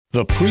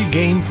The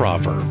pregame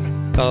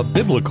proverb, a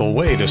biblical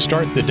way to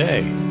start the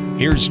day.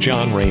 Here's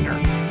John Rayner.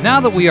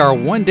 Now that we are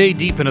one day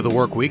deep into the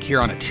work week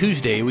here on a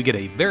Tuesday, we get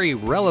a very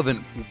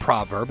relevant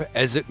proverb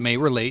as it may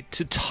relate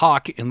to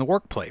talk in the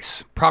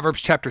workplace.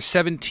 Proverbs chapter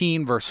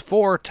 17, verse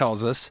 4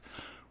 tells us,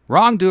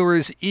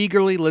 "Wrongdoers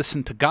eagerly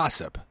listen to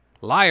gossip.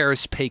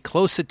 Liars pay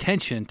close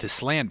attention to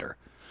slander."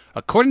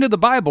 According to the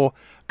Bible,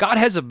 God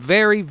has a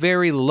very,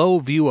 very low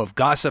view of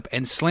gossip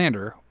and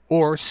slander,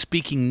 or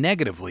speaking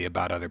negatively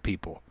about other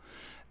people.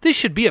 This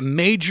should be a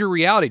major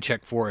reality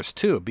check for us,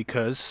 too,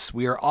 because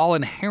we are all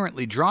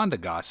inherently drawn to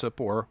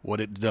gossip, or what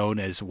is known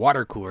as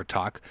water cooler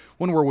talk,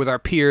 when we're with our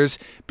peers,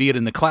 be it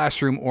in the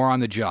classroom or on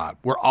the job.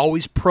 We're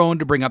always prone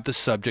to bring up the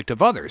subject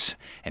of others,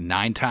 and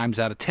 9 times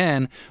out of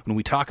 10, when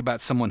we talk about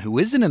someone who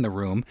isn't in the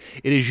room,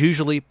 it is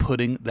usually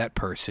putting that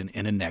person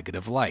in a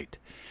negative light.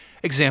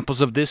 Examples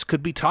of this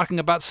could be talking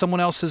about someone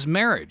else's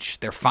marriage,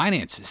 their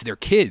finances, their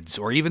kids,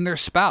 or even their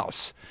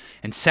spouse.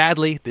 And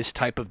sadly, this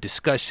type of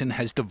discussion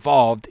has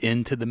devolved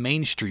into the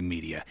mainstream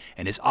media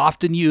and is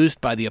often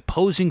used by the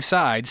opposing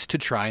sides to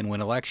try and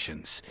win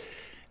elections.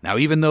 Now,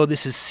 even though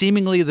this is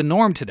seemingly the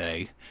norm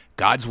today,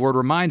 God's word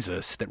reminds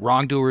us that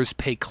wrongdoers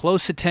pay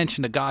close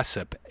attention to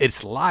gossip.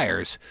 It's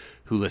liars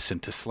who listen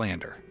to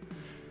slander.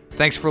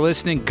 Thanks for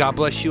listening. God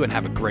bless you and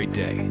have a great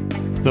day.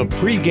 The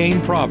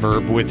pregame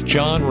proverb with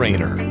John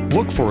Rayner.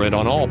 Look for it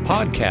on all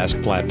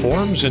podcast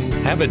platforms and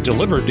have it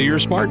delivered to your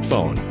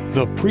smartphone.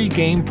 The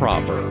pregame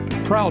proverb,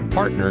 proud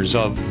partners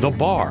of The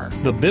Bar,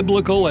 the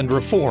Biblical and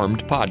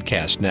Reformed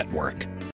Podcast Network.